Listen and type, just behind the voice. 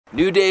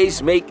New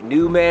days make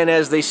new man,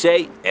 as they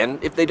say,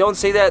 and if they don't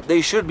say that,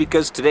 they should,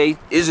 because today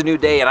is a new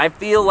day and I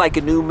feel like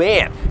a new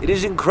man. It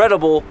is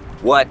incredible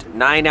what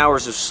 9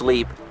 hours of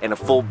sleep and a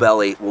full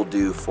belly will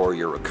do for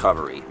your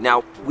recovery.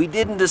 Now, we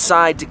didn't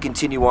decide to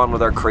continue on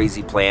with our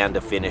crazy plan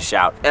to finish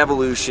out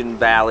Evolution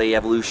Valley,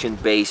 Evolution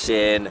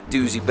Basin,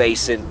 Doozy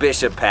Basin,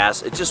 Bishop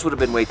Pass. It just would have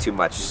been way too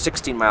much,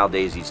 16-mile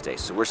days each day.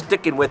 So we're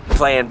sticking with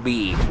plan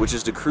B, which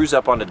is to cruise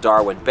up onto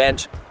Darwin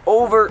Bench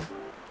over,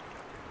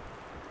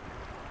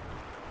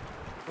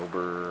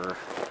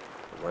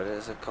 what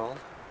is it called?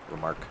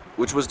 Lamarck,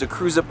 which was to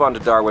cruise up onto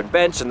Darwin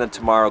Bench and then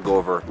tomorrow go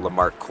over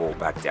Lamarck Col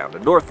back down to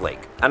North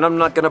Lake. And I'm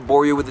not gonna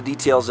bore you with the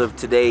details of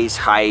today's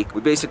hike.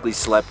 We basically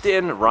slept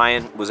in.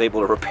 Ryan was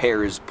able to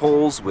repair his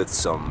poles with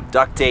some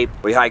duct tape.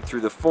 We hiked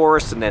through the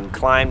forest and then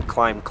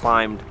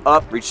climbed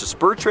up, reached a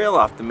spur trail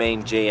off the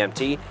main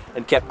JMT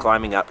and kept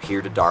climbing up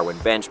here to Darwin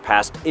Bench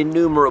past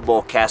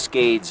innumerable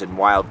cascades and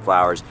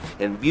wildflowers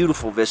and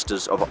beautiful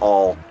vistas of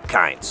all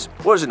kinds.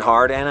 Wasn't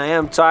hard and I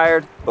am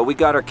tired, but we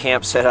got our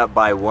camp set up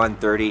by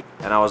 1:30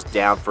 and I was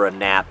down for a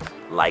nap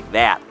like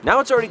that. Now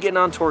it's already getting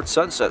on towards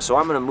sunset, so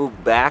I'm gonna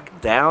move back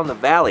down the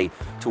valley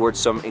towards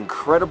some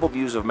incredible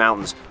views of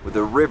mountains with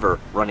a river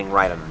running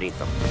right underneath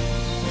them.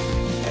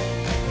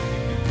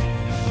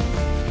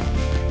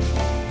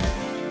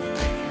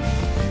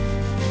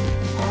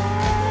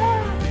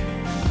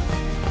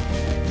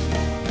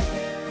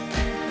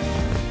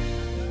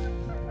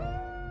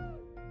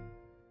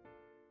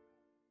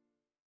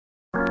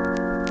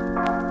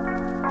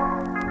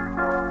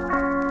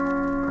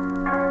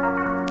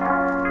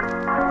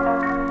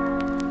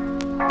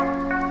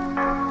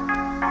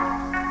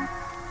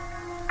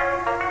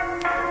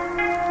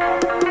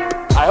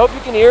 I hope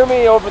you can hear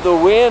me over the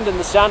wind and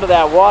the sound of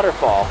that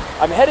waterfall.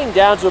 I'm heading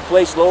down to a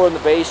place lower in the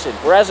basin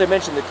where, as I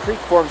mentioned, the creek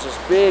forms this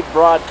big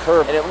broad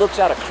curve and it looks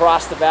out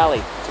across the valley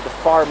to the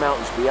far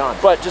mountains beyond.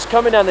 But just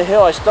coming down the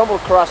hill, I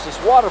stumbled across this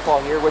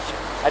waterfall here, which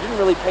I didn't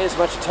really pay as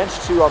much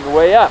attention to on the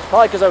way up,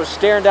 probably because I was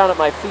staring down at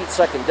my feet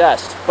sucking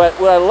dust. But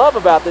what I love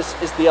about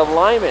this is the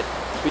alignment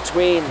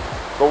between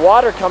the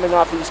water coming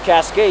off these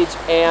cascades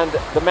and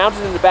the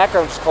mountain in the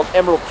background, which is called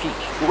Emerald Peak.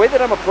 The way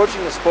that I'm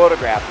approaching this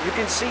photograph, you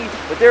can see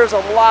that there's a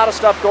lot of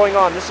stuff going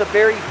on. This is a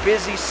very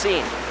busy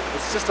scene.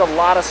 It's just a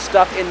lot of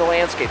stuff in the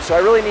landscape. So I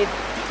really need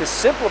to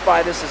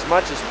simplify this as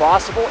much as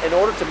possible in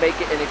order to make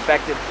it an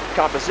effective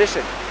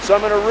composition. So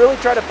I'm going to really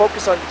try to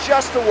focus on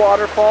just the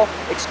waterfall,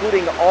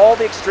 excluding all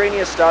the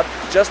extraneous stuff,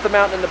 just the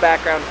mountain in the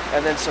background,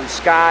 and then some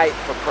sky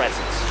for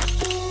presence.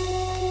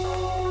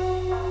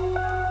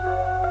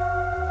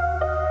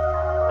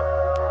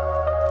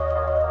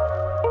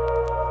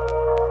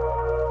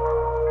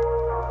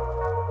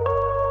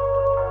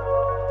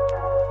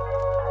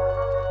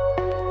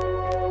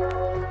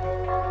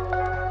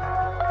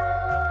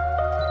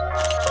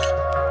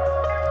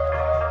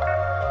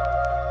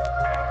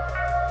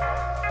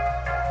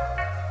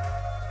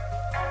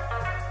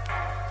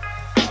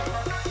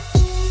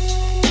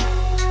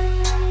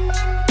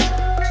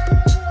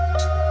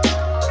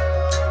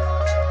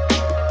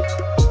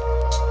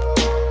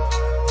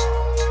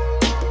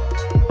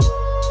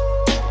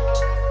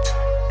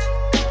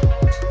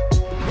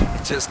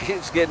 Just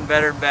keeps getting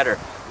better and better.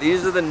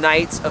 These are the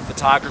nights of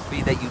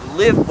photography that you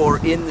live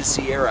for in the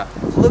Sierra.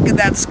 Look at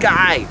that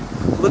sky.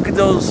 Look at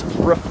those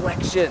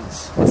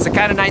reflections. It's the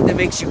kind of night that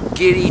makes you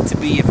giddy to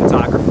be a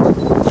photographer.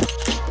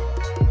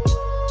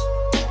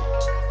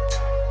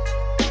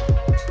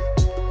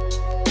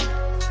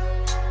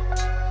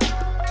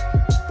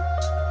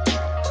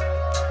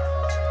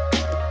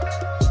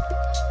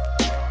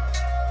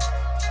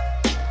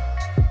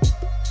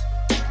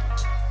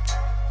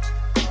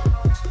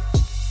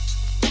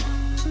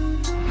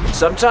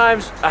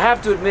 Sometimes, I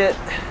have to admit,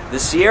 the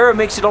Sierra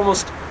makes it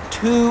almost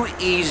too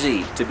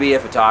easy to be a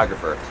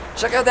photographer.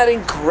 Check out that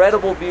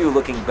incredible view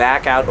looking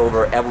back out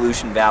over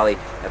Evolution Valley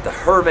at the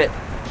Hermit,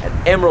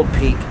 at Emerald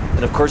Peak,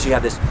 and of course you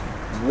have this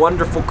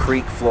wonderful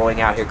creek flowing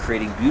out here,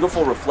 creating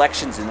beautiful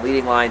reflections and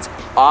leading lines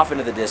off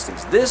into the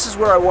distance. This is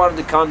where I wanted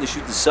to come to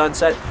shoot the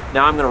sunset.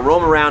 Now I'm going to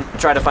roam around and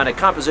try to find a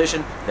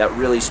composition that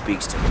really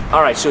speaks to me.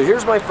 Alright, so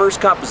here's my first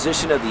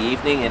composition of the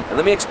evening, and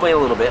let me explain a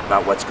little bit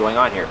about what's going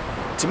on here.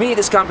 To me,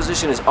 this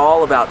composition is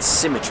all about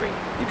symmetry.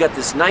 You've got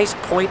this nice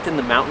point in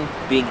the mountain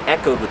being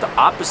echoed with the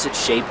opposite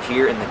shape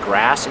here in the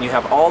grass, and you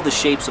have all the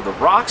shapes of the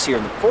rocks here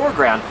in the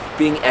foreground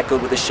being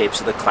echoed with the shapes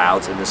of the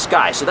clouds in the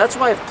sky. So that's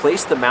why I've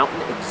placed the mountain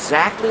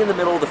exactly in the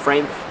middle of the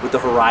frame with the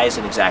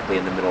horizon exactly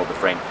in the middle of the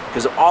frame,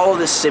 because of all of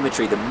this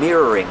symmetry, the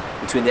mirroring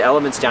between the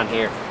elements down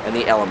here and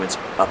the elements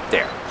up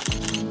there.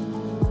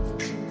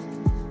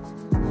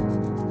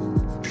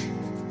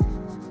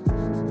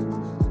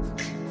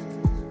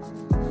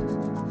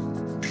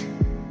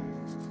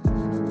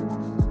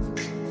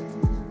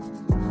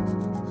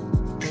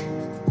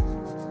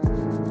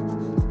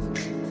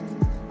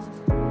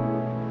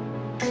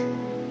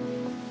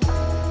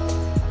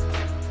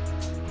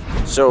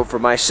 So for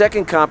my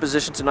second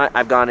composition tonight,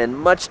 I've gone in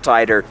much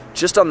tighter,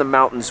 just on the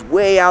mountains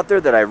way out there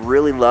that I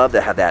really love,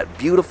 that have that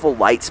beautiful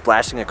light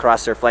splashing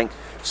across their flank.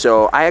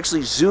 So I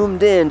actually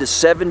zoomed in to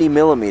 70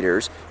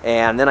 millimeters,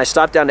 and then I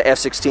stopped down to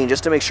f/16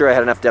 just to make sure I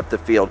had enough depth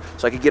of field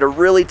so I could get a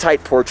really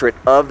tight portrait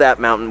of that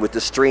mountain with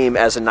the stream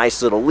as a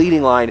nice little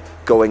leading line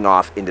going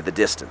off into the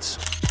distance.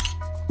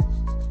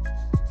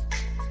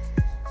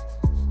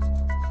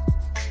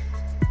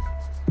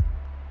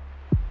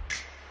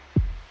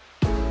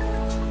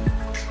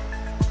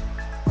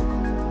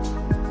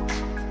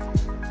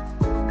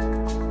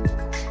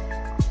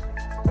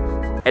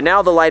 And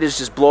now the light is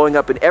just blowing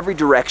up in every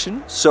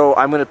direction, so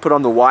I'm gonna put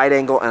on the wide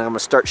angle and I'm gonna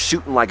start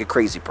shooting like a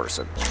crazy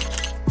person.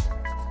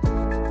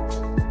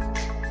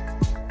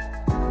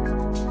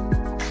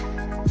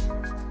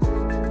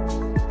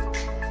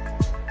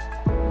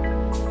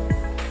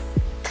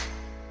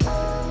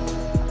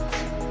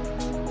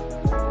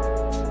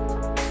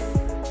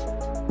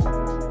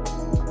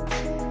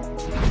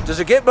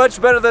 Does it get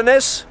much better than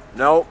this?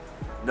 No,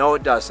 no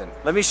it doesn't.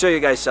 Let me show you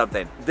guys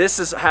something. This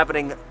is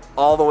happening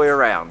all the way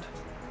around.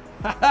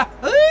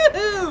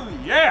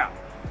 Yeah!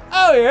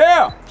 Oh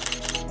yeah!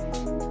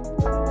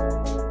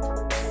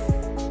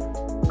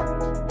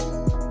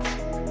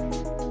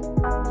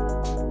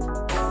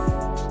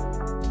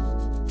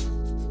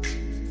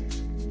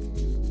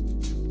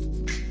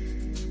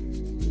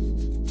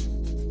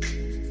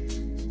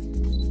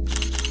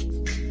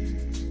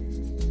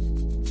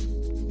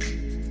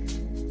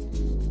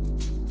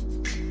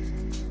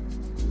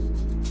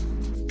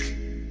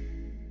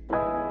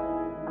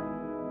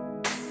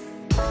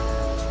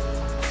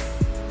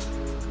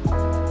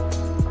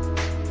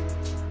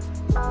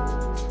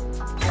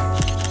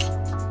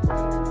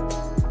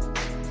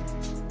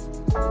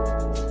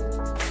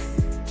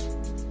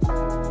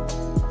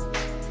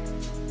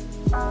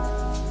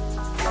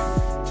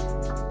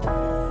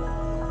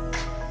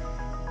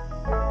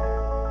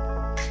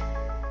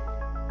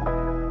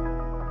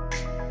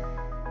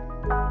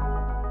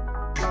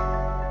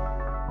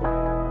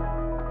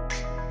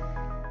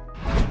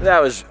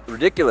 That was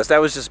ridiculous.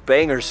 That was just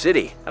banger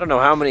city. I don't know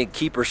how many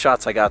keeper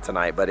shots I got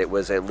tonight, but it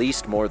was at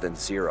least more than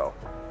 0.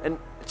 And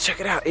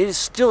check it out, it is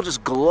still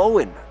just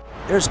glowing.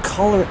 There's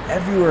color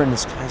everywhere in the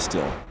sky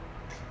still.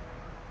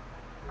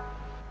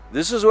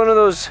 This is one of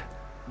those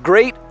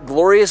great,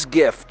 glorious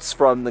gifts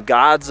from the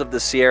gods of the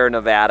Sierra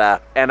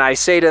Nevada, and I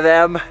say to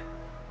them,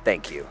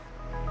 thank you.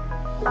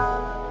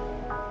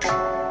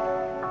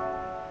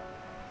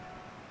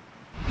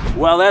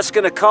 Well, that's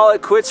gonna call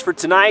it quits for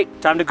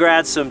tonight. Time to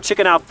grab some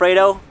chicken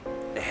Alfredo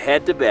and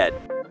head to bed.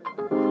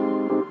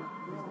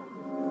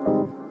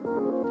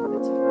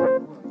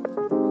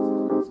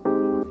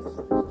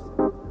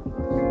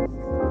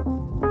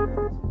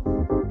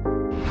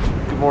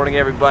 Good morning,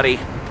 everybody.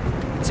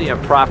 See, I'm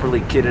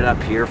properly kitted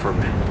up here from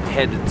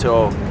head to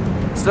toe.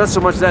 It's not so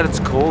much that it's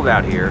cold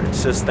out here,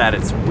 it's just that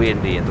it's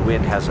windy and the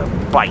wind has a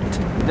bite.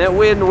 And that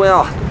wind,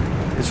 well,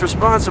 is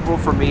responsible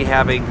for me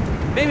having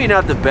maybe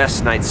not the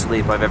best night's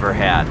sleep I've ever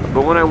had.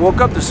 But when I woke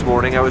up this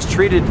morning, I was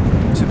treated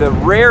to the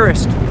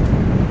rarest.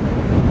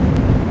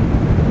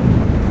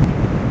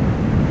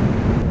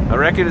 I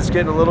reckon it's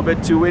getting a little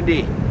bit too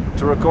windy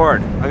to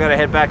record. I gotta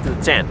head back to the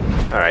tent.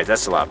 All right,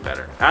 that's a lot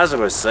better. As I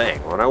was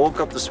saying, when I woke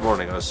up this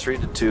morning, I was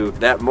treated to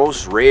that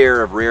most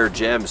rare of rare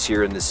gems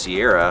here in the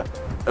Sierra,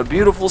 a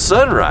beautiful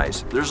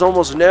sunrise. There's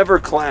almost never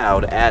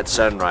cloud at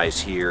sunrise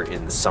here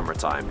in the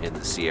summertime in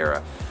the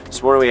Sierra.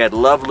 This morning we had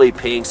lovely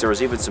pinks. There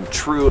was even some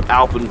true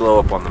alpenglow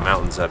up on the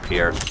mountains up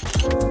here.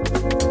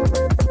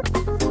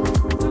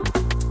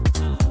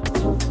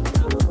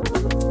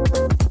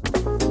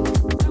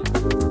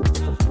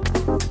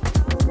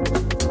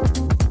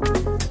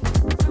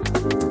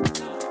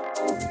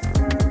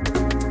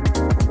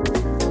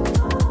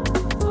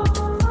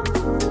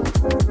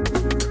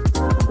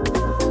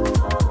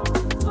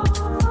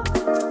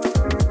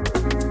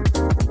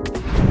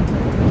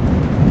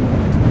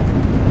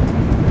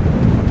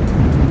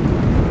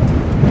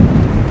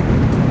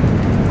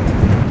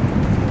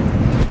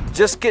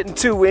 Just getting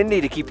too windy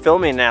to keep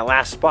filming that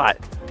last spot.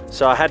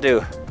 So I had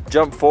to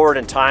jump forward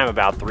in time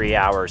about 3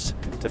 hours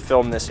to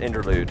film this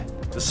interlude.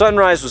 The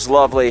sunrise was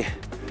lovely,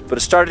 but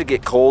it started to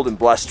get cold and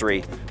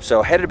blustery.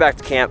 So headed back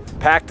to camp,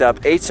 packed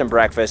up, ate some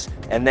breakfast,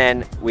 and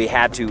then we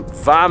had to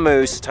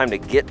vamoose, time to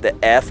get the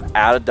F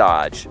out of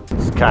Dodge.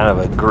 It's kind of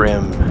a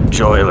grim,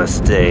 joyless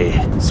day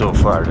so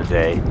far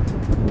today.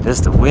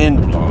 Just the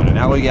wind blowing, and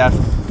now we got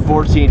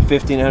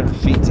 1,500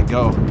 feet to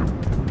go.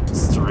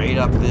 Straight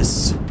up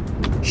this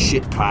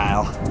shit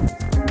pile.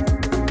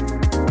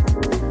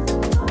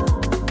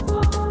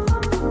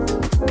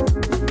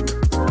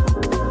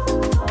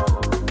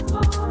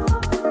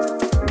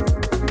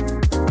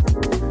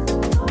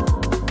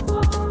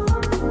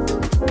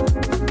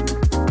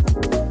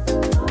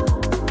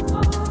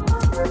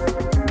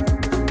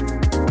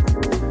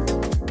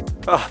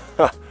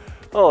 Oh,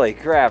 holy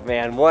crap,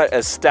 man, what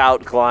a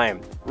stout climb.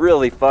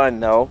 Really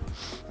fun though.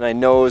 My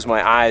nose,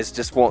 my eyes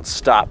just won't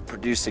stop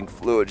producing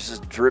fluid. It's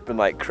just dripping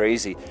like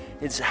crazy.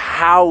 It's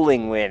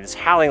howling wind. It's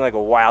howling like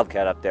a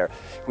wildcat up there.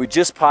 We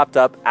just popped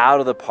up out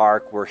of the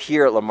park. We're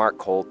here at Lamarck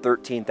Col,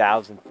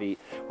 13,000 feet.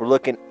 We're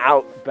looking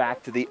out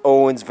back to the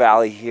Owens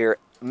Valley here.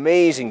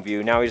 amazing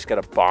view. Now we just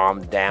got to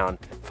bomb down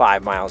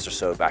 5 miles or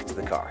so back to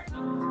the car.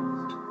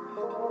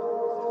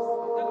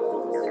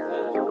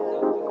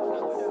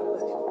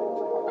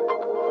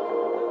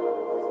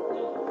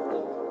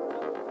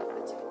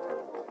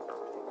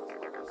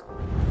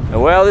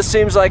 Well, this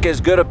seems like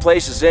as good a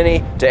place as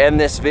any to end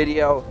this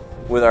video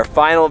with our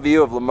final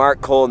view of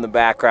Lamarck Col in the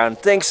background.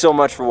 Thanks so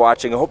much for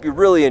watching. I hope you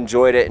really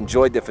enjoyed it,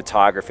 enjoyed the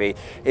photography.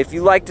 If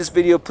you like this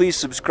video, please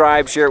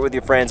subscribe, share it with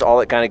your friends, all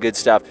that kind of good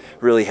stuff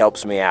really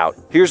helps me out.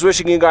 Here's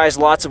wishing you guys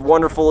lots of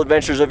wonderful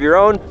adventures of your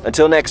own.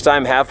 Until next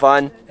time, have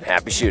fun and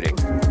happy shooting.